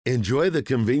Enjoy the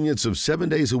convenience of 7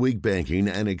 days a week banking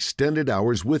and extended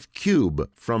hours with Cube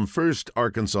from First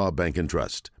Arkansas Bank and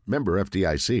Trust. Member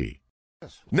FDIC.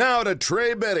 Now to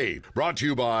Trey Biddy, brought to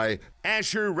you by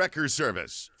Asher Wrecker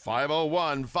Service,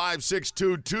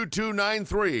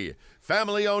 501-562-2293.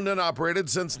 Family owned and operated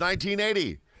since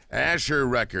 1980. Asher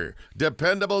Wrecker,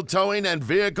 dependable towing and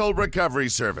vehicle recovery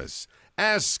service.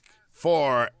 Ask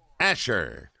for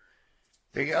Asher.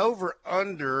 The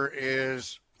over-under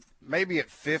is maybe at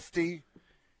 50,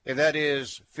 and that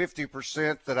is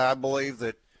 50% that I believe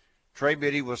that Trey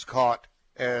Biddy was caught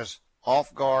as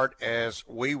off guard as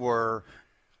we were,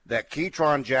 that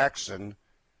Keytron Jackson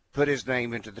put his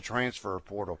name into the transfer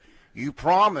portal. You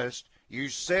promised, you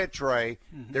said, Trey,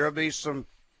 there will be some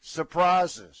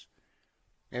surprises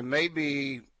and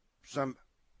maybe some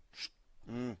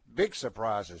big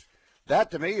surprises. That,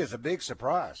 to me, is a big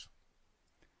surprise.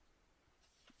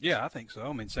 Yeah, I think so.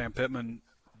 I mean, Sam Pittman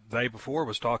the day before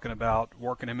was talking about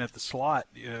working him at the slot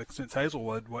since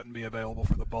Hazelwood wouldn't be available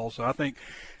for the bowl. So I think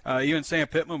even Sam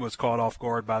Pittman was caught off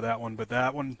guard by that one. But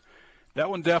that one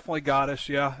definitely got us,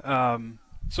 yeah.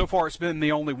 So far it's been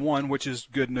the only one, which is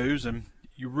good news, and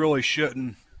you really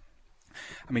shouldn't.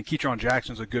 I mean, Keytron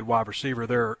Jackson's a good wide receiver.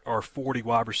 There are 40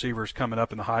 wide receivers coming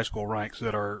up in the high school ranks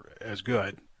that are as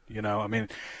good. You know, I mean,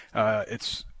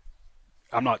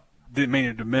 didn't mean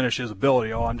to diminish his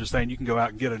ability. I'm just saying you can go out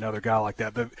and get another guy like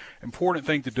that. The important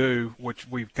thing to do, which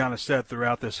we've kind of said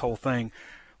throughout this whole thing,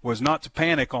 was not to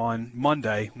panic on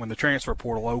Monday when the transfer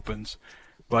portal opens,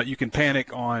 but you can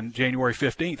panic on January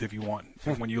 15th if you want.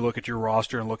 When you look at your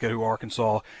roster and look at who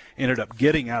Arkansas ended up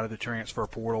getting out of the transfer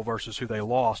portal versus who they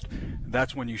lost,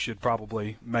 that's when you should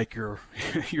probably make your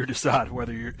decide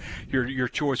whether your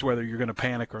choice whether you're going to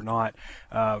panic or not.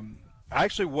 I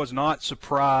actually was not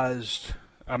surprised.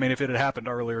 I mean, if it had happened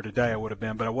earlier today, I would have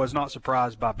been. But I was not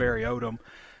surprised by Barry Odom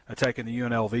taking the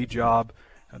UNLV job.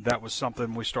 That was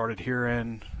something we started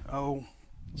hearing, let's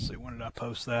see, when did I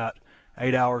post that?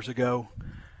 8 hours ago.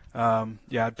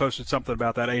 I posted something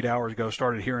about that 8 hours ago,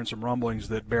 started hearing some rumblings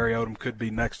that Barry Odom could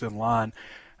be next in line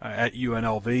at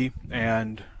UNLV.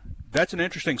 And that's an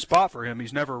interesting spot for him.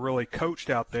 He's never really coached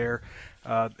out there.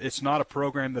 It's not a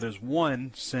program that has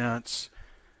won since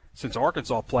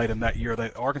Arkansas played him that year.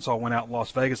 Arkansas went out in Las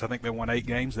Vegas. I think they won 8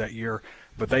 games that year,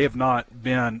 but they have not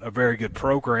been a very good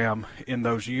program in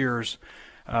those years.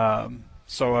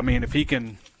 So, I mean, if he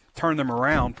can turn them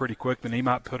around pretty quick, then he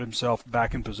might put himself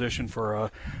back in position for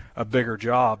a bigger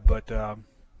job. But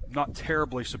not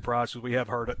terribly surprised because we have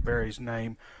heard Barry's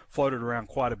name floated around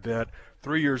quite a bit.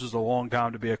 3 years is a long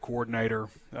time to be a coordinator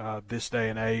this day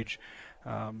and age.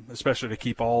 Especially to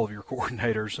keep all of your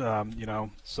coordinators,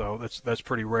 so that's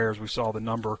pretty rare. As we saw the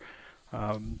number,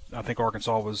 I think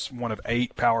Arkansas was one of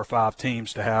 8 Power 5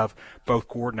 teams to have both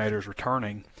coordinators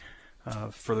returning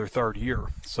for their third year.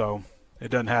 So it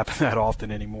doesn't happen that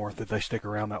often anymore that they stick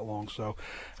around that long. So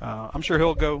I'm sure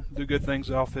he'll go do good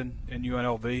things off in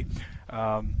UNLV.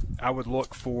 I would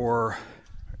look for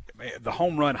the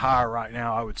home run hire right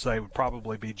now, I would say, would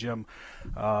probably be Jim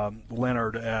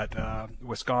Leonard at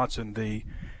Wisconsin, the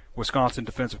Wisconsin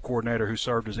defensive coordinator who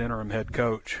served as interim head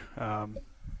coach.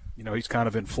 He's kind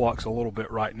of in flux a little bit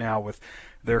right now with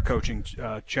their coaching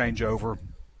changeover.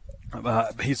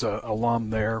 He's an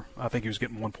alum there. I think he was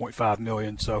getting $1.5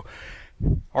 million. So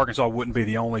Arkansas wouldn't be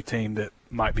the only team that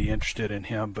might be interested in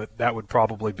him, but that would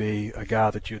probably be a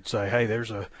guy that you'd say, hey, there's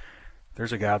a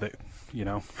guy that,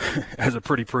 has a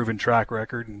pretty proven track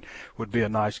record and would be a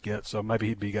nice get. So maybe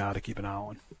he'd be a guy to keep an eye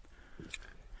on.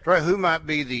 Trey, who might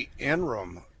be the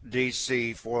interim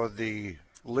DC for the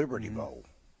Liberty Bowl?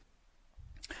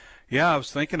 Yeah, I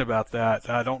was thinking about that.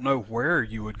 I don't know where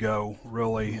you would go,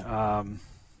 really.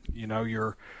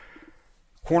 Your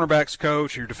cornerbacks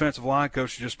coach, your defensive line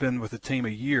coach has just been with the team a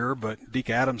year, but Deke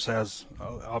Adams has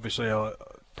obviously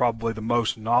probably the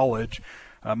most knowledge.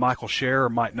 Michael Scherer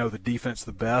might know the defense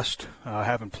the best,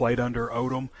 having played under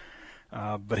Odom,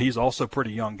 but he's also a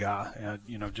pretty young guy,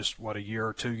 just a year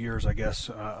or 2 years, I guess,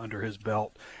 under his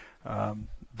belt.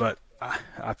 But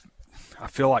I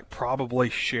feel like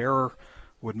probably Scherer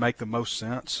would make the most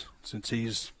sense since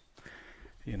he's,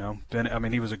 he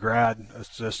was a grad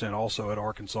assistant also at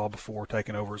Arkansas before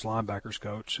taking over as linebackers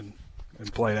coach and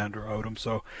played under Odom.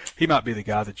 So he might be the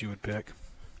guy that you would pick.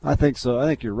 I think so. I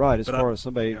think you're right. As far as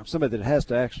somebody that has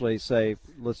to actually say,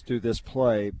 let's do this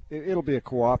play, it'll be a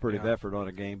cooperative effort on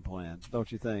a game plan,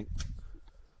 don't you think?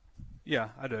 Yeah,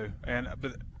 I do.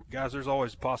 But guys, there's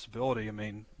always a possibility. I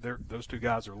mean, those two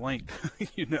guys are linked.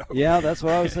 Yeah, that's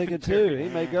what I was thinking too. He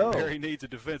may go. Barry needs a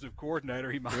defensive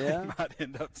coordinator. He might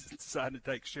end up deciding to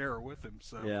take Scherer with him.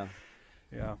 So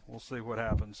yeah, we'll see what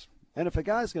happens. And if a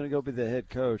guy's going to go be the head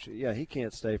coach, yeah, he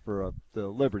can't stay for the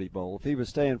Liberty Bowl. If he was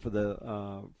staying for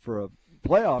a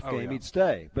playoff game, he'd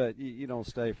stay. But you don't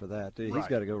stay for that, do you? Right. He's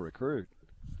got to go recruit.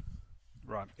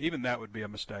 Right. Even that would be a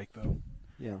mistake, though.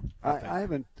 Yeah. I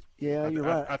haven't. Yeah, you're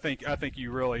right. I think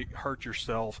you really hurt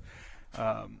yourself.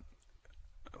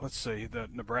 Let's see, the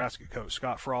Nebraska coach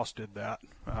Scott Frost did that.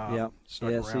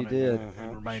 Yes, he did.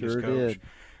 And remained sure his coach. Did.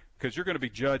 Because you're going to be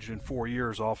judged in 4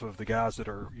 years off of the guys that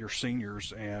are your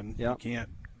seniors, and you can't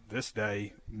this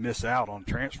day miss out on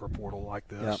transfer portal like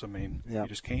this. I mean, you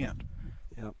just can't.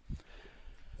 Yep.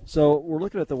 So we're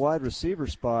looking at the wide receiver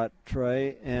spot,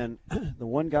 Trey, and the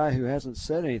one guy who hasn't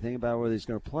said anything about whether he's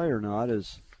going to play or not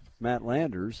is Matt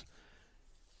Landers.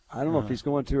 I don't know if he's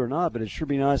going to or not, but it'd sure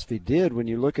be nice if he did when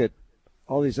you look at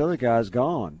all these other guys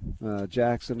gone.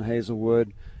 Jackson,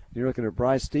 Hazelwood. You're looking at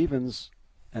Bryce Stevens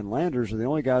and Landers are the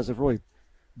only guys that have really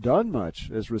done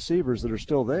much as receivers that are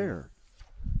still there.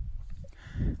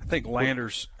 I think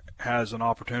Landers has an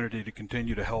opportunity to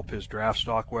continue to help his draft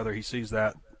stock. Whether he sees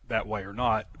that way or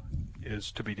not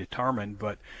is to be determined.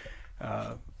 But,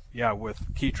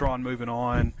 with Keytron moving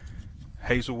on,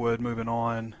 Hazelwood moving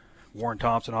on, Warren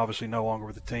Thompson obviously no longer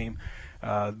with the team,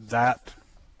 that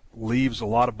leaves a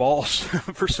lot of balls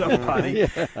for somebody.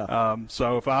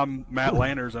 So if I'm Matt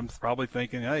Landers, I'm probably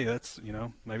thinking, hey, that's,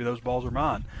 maybe those balls are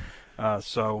mine.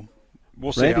 So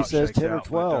we'll see. Randy how it says shakes 10 or out.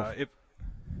 12. But,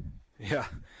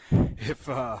 if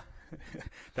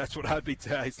that's what I'd be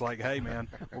saying. It's like, hey, man,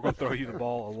 we're going to throw you the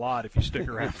ball a lot if you stick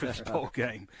around for this bowl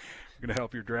game. We're going to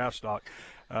help your draft stock.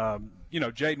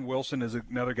 Jaden Wilson is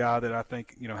another guy that I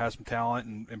think, has some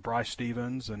talent, and Bryce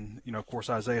Stevens, and, of course,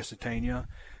 Isaiah Satania.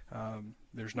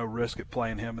 There's no risk at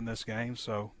playing him in this game,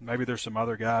 so maybe there's some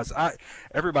other guys.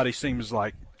 Everybody seems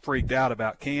like freaked out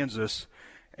about Kansas,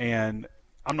 and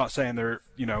I'm not saying they're,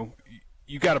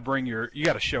 you got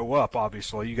to show up,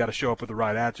 obviously. You got to show up with the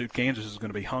right attitude. Kansas is going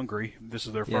to be hungry. This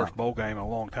is their first bowl game in a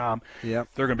long time. They're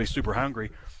going to be super hungry.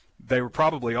 They were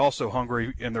probably also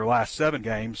hungry in their last 7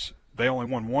 games. They only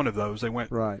won 1 of those. They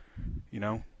went, and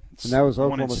that was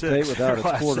Oklahoma State without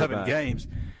its quarterback. 7 games.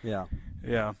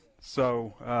 Yeah.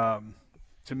 So,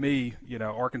 to me,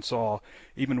 Arkansas,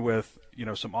 even with,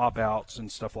 some opt-outs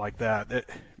and stuff like that,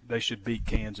 they should beat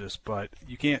Kansas. But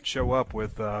you can't show up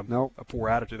with a poor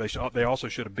attitude. They also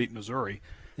should have beat Missouri.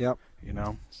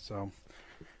 So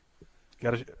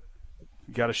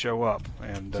got to show up.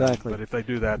 And exactly. But if they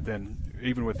do that, then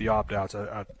even with the opt-outs,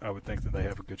 I would think that they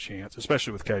have a good chance,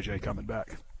 especially with KJ coming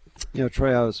back.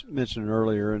 Trey, I was mentioning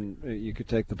earlier, and you could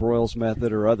take the Broyles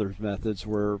method or other methods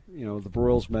where, the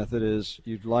Broyles method is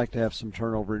you'd like to have some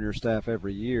turnover in your staff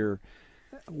every year.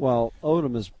 While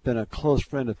Odom has been a close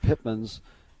friend of Pittman's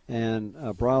and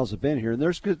Broyles have been here, and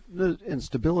there's good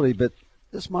instability, but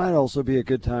this might also be a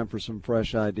good time for some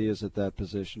fresh ideas at that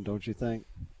position, don't you think?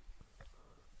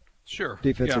 Sure.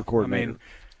 Defensive coordinator.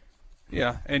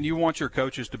 And you want your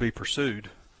coaches to be pursued.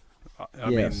 I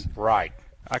mean, right.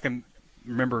 I can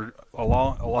remember a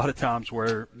lot of times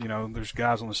where there's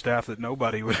guys on the staff that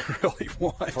nobody would really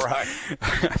want. Right.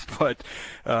 But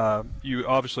you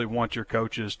obviously want your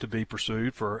coaches to be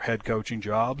pursued for head coaching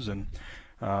jobs and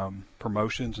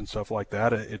promotions and stuff like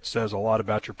that. It says a lot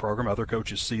about your program. Other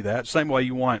coaches see that. Same way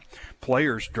you want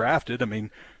players drafted. I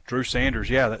mean, Drew Sanders,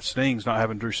 that stings not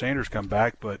having Drew Sanders come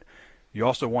back, but you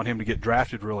also want him to get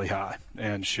drafted really high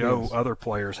and show other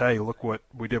players, hey, look what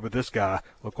we did with this guy.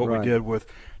 Look what we did with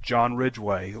John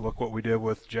Ridgeway. Look what we did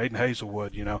with Jaden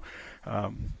Hazelwood,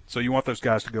 So you want those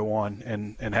guys to go on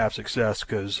and have success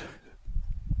because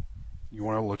you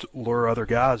want to lure other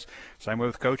guys. Same way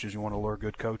with coaches. You want to lure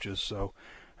good coaches. So,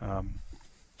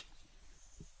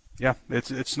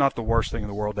 it's not the worst thing in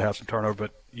the world to have some turnover,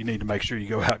 but you need to make sure you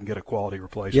go out and get a quality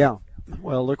replacement. Yeah.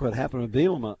 Well, look what happened with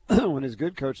Bielema. When his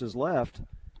good coaches left,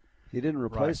 he didn't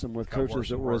replace them with coaches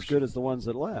that were as good as the ones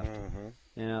that left.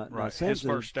 Yeah, right. His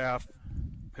first staff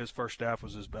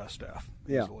was his best staff.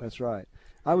 Yeah, easily. That's right.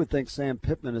 I would think Sam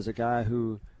Pittman is a guy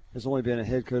who has only been a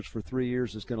head coach for 3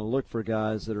 years is going to look for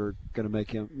guys that are going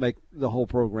to make the whole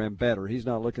program better. He's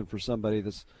not looking for somebody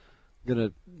that's going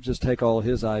to just take all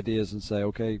his ideas and say,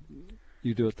 okay,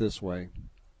 you do it this way.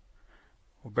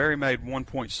 Well, Barry made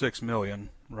 $1.6 million,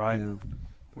 right? Yeah.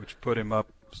 Which put him up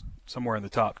somewhere in the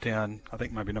top 10. I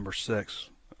think maybe number 6.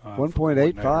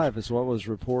 1.85 is what was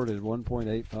reported.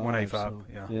 1.85. 1.85. So,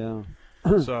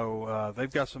 yeah. So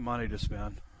they've got some money to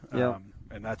spend.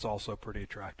 And that's also pretty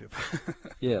attractive.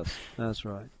 Yes, that's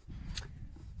right.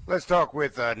 Let's talk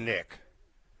with Nick.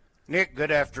 Nick,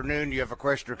 good afternoon. You have a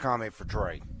question or comment for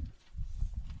Trey?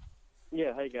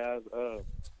 Yeah, hey guys.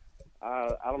 I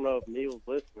don't know if Neil's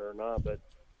listening or not, but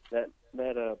that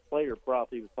player prop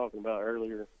he was talking about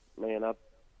earlier, man,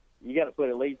 you got to put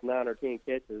at least 9 or 10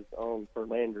 catches on for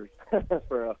Landers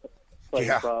for a playing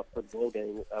prop for the bowl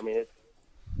game. I mean,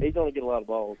 he's going to get a lot of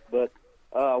balls. But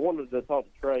I wanted to talk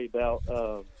to Trey about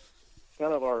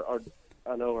kind of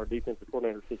I know our defensive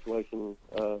coordinator situation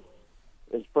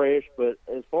is fresh, but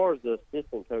as far as the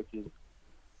assistant coaches,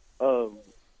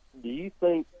 do you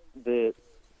think that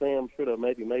Sam should have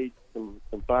maybe made some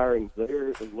firings there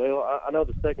as well? I know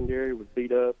the secondary was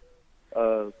beat up,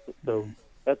 so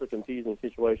that's a confusing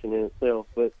situation in itself.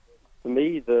 But to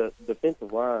me, the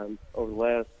defensive line over the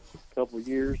last couple of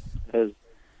years has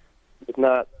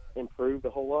not improved a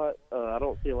whole lot. I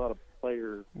don't see a lot of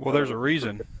players. Well, there's a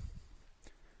reason.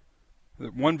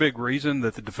 One big reason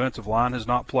that the defensive line has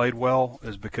not played well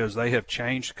is because they have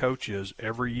changed coaches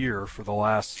every year for the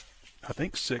last, I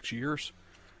think, 6 years.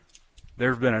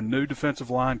 There have been a new defensive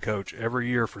line coach every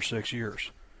year for 6 years.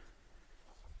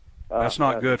 That's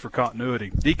not good for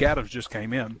continuity. Deke Adams just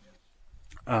came in.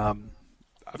 I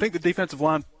think the defensive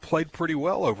line played pretty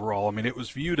well overall. I mean, it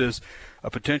was viewed as a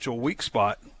potential weak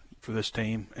spot for this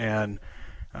team. And,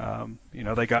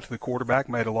 they got to the quarterback,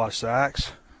 made a lot of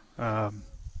sacks.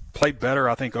 Played better,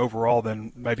 I think, overall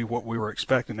than maybe what we were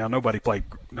expecting. Now, nobody played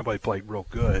real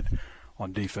good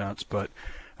on defense, but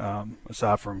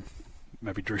aside from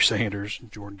maybe Drew Sanders,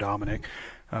 Jordan Dominic,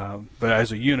 but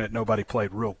as a unit, nobody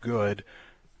played real good.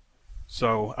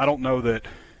 So I don't know that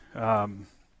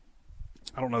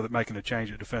making a change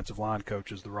at defensive line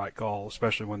coach is the right call,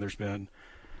 especially when there's been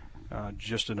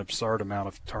just an absurd amount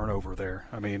of turnover there.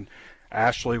 I mean,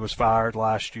 Ashley was fired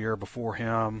last year. Before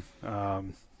him,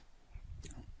 I'm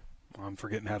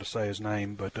forgetting how to say his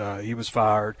name, but he was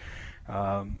fired.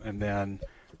 And then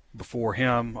before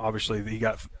him, obviously, he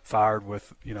got fired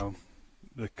with,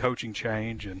 the coaching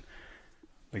change. And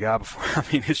the guy before, I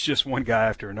mean, it's just one guy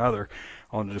after another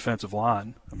on the defensive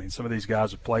line. I mean, some of these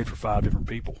guys have played for 5 different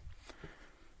people.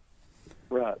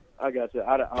 Right. I got you.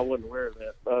 I wasn't aware of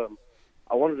that.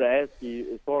 I wanted to ask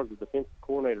you, as far as the defensive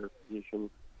coordinator position,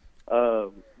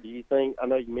 do you think, I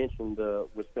know you mentioned the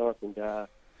Wisconsin guy,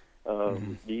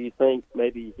 do you think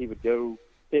maybe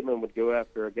Pittman would go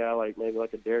after a guy like maybe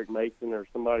like a Derek Mason or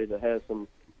somebody that has some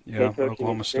head coaching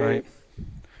Oklahoma experience? State.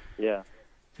 Yeah.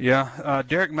 Yeah,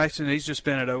 Derek Mason, he's just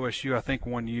been at OSU, I think,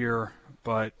 1 year.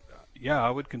 But, yeah,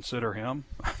 I would consider him.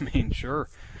 I mean, sure.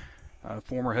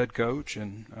 Former head coach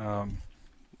and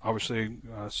obviously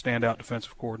standout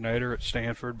defensive coordinator at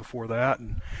Stanford before that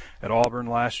and at Auburn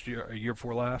last year, a year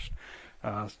before last.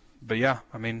 But, yeah,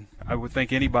 I mean, I would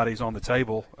think anybody's on the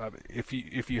table. If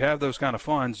you have those kind of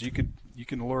funds, you can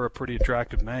lure a pretty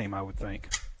attractive name, I would think.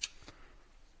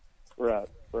 Right.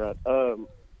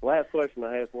 Last question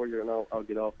I have for you, and I'll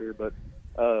get off here. But,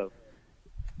 so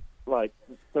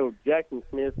Jackson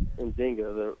Smith and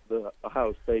Jenga, the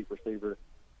Ohio State receiver,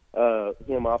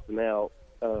 him opting out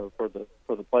for the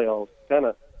playoffs, kind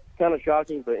of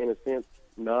shocking, but in a sense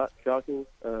not shocking.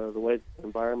 The way the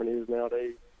environment is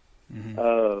nowadays.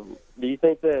 Do you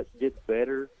think that gets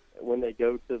better when they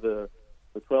go to the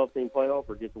 12-team playoff,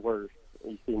 or gets worse?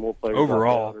 You see more players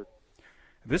overall.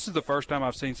 This is the first time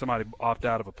I've seen somebody opt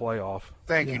out of a playoff.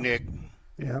 Thank you, Nick.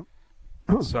 Yeah.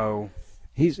 So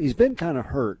he's been kind of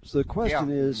hurt. So the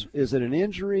question is it an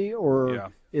injury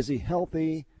or is he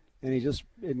healthy and he just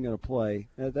isn't going to play?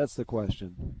 That's the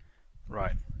question.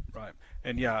 Right.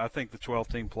 And, yeah, I think the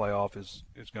 12-team playoff is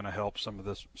going to help some of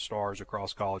the stars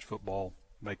across college football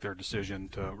make their decision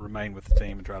to remain with the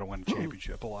team and try to win a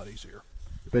championship a lot easier.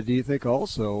 But do you think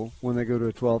also when they go to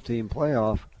a 12-team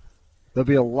playoff, there'll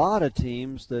be a lot of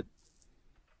teams that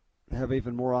have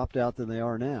even more opt-out than they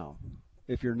are now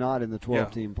if you're not in the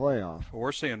 12-team playoff? Well,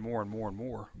 we're seeing more and more and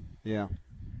more. Yeah.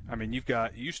 I mean,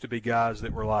 used to be guys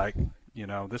that were like,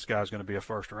 this guy's going to be a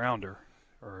first-rounder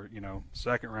or,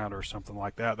 second-rounder or something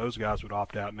like that. Those guys would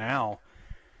opt out now.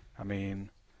 I mean,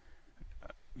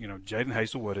 Jaden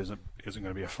Hazelwood isn't going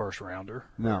to be a first-rounder.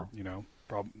 No.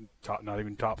 Probably not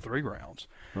even top 3 rounds.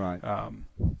 Right.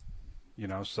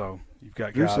 So you've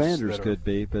got Drew guys Sanders could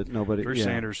be, but nobody. Drew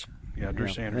Sanders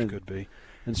could be.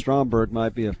 And Stromberg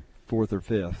might be a 4th or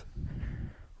 5th.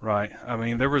 Right. I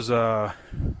mean, there was a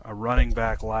running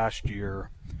back last year.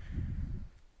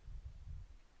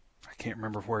 I can't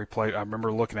remember where he played. I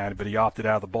remember looking at it, but he opted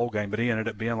out of the bowl game. But he ended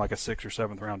up being like a 6th or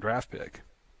 7th round draft pick,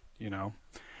 and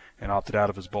opted out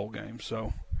of his bowl game.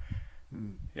 So,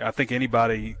 yeah, I think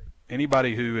anybody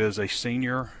who is a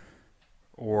senior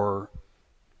or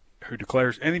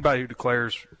anybody who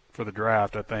declares for the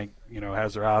draft, I think,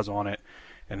 has their eyes on it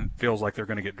and feels like they're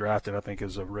going to get drafted, I think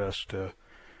is a risk to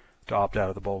opt out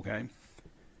of the bowl game.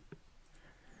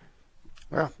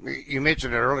 Well, you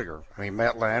mentioned it earlier. I mean,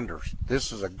 Matt Landers,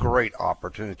 this is a great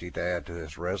opportunity to add to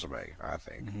his resume, I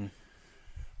think. Mm-hmm.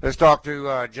 Let's talk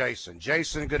to Jason.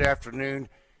 Jason, good afternoon.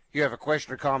 You have a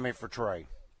question or comment for Trey?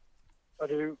 I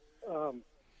do.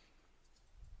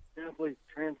 Athletes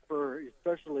transfer,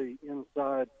 especially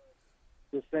inside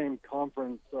the same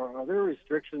conference. Are there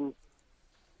restrictions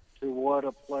to what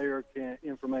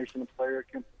information a player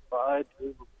can provide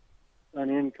to an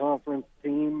in-conference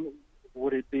team?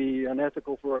 Would it be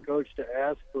unethical for a coach to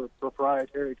ask for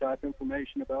proprietary type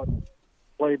information about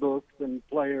playbooks and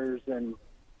players and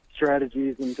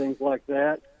strategies and things like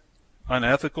that?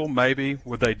 Unethical, maybe.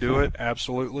 Would they do it?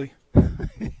 Absolutely.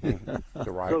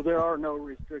 Right. So there are no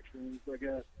restrictions, I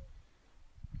guess.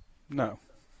 No.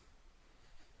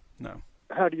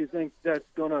 How do you think that's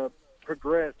going to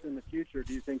progress in the future?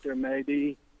 Do you think there may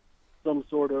be some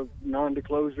sort of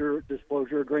non-disclosure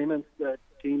agreements that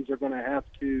teams are going to have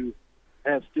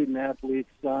student athletes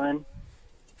sign?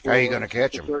 How are you going to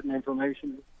catch them? Certain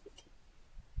information.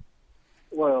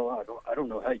 Well, I don't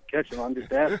know how you catch them. I'm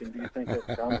just asking. Do you think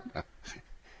that's coming?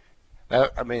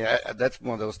 I mean, that's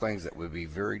one of those things that would be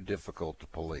very difficult to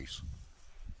police.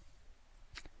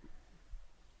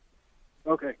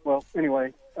 Okay. Well,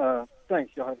 anyway,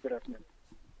 thanks. Y'all have a good afternoon.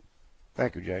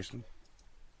 Thank you, Jason.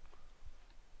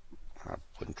 I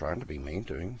wasn't trying to be mean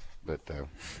to him, but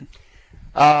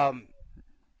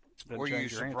were you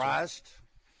surprised?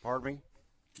 Pardon me?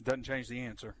 Doesn't change the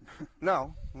answer.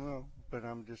 No, but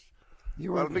I'm just.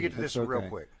 Well, let me get to this real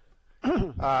quick.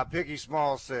 Piggy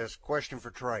Small says, question for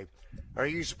Trey. Are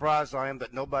you surprised I am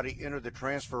that nobody entered the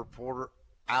transfer portal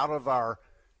out of our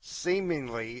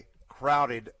seemingly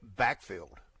crowded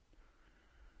backfield?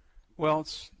 Well,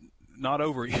 it's not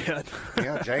over yet.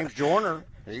 Yeah, James Joyner.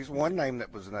 He's one name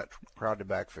that was in that crowded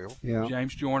backfield. Yeah.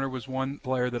 James Joyner was one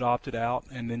player that opted out,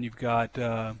 and then you've got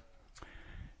I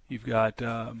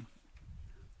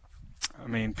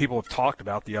mean, people have talked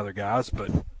about the other guys,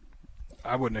 but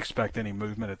I wouldn't expect any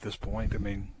movement at this point. I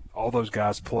mean, all those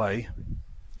guys play.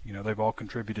 You know, they've all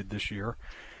contributed this year.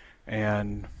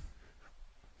 And,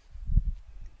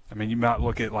 I mean, you might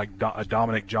look at like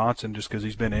Dominic Johnson just because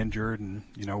he's been injured and,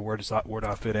 you know, where do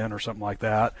I fit in or something like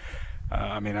that.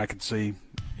 I mean, I could see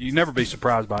 – you'd never be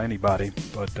surprised by anybody.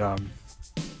 But,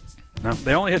 no,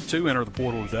 they only had 2 enter the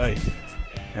portal today,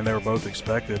 and they were both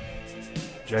expected,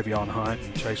 Javion Hunt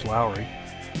and Chase Lowry.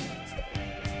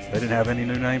 They didn't have any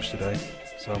new names today.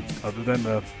 So other than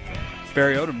the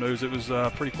Barry Odom news, it was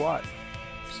pretty quiet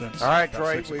since all right,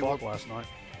 Trey, 6 o'clock last night.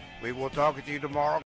 We will talk with you tomorrow.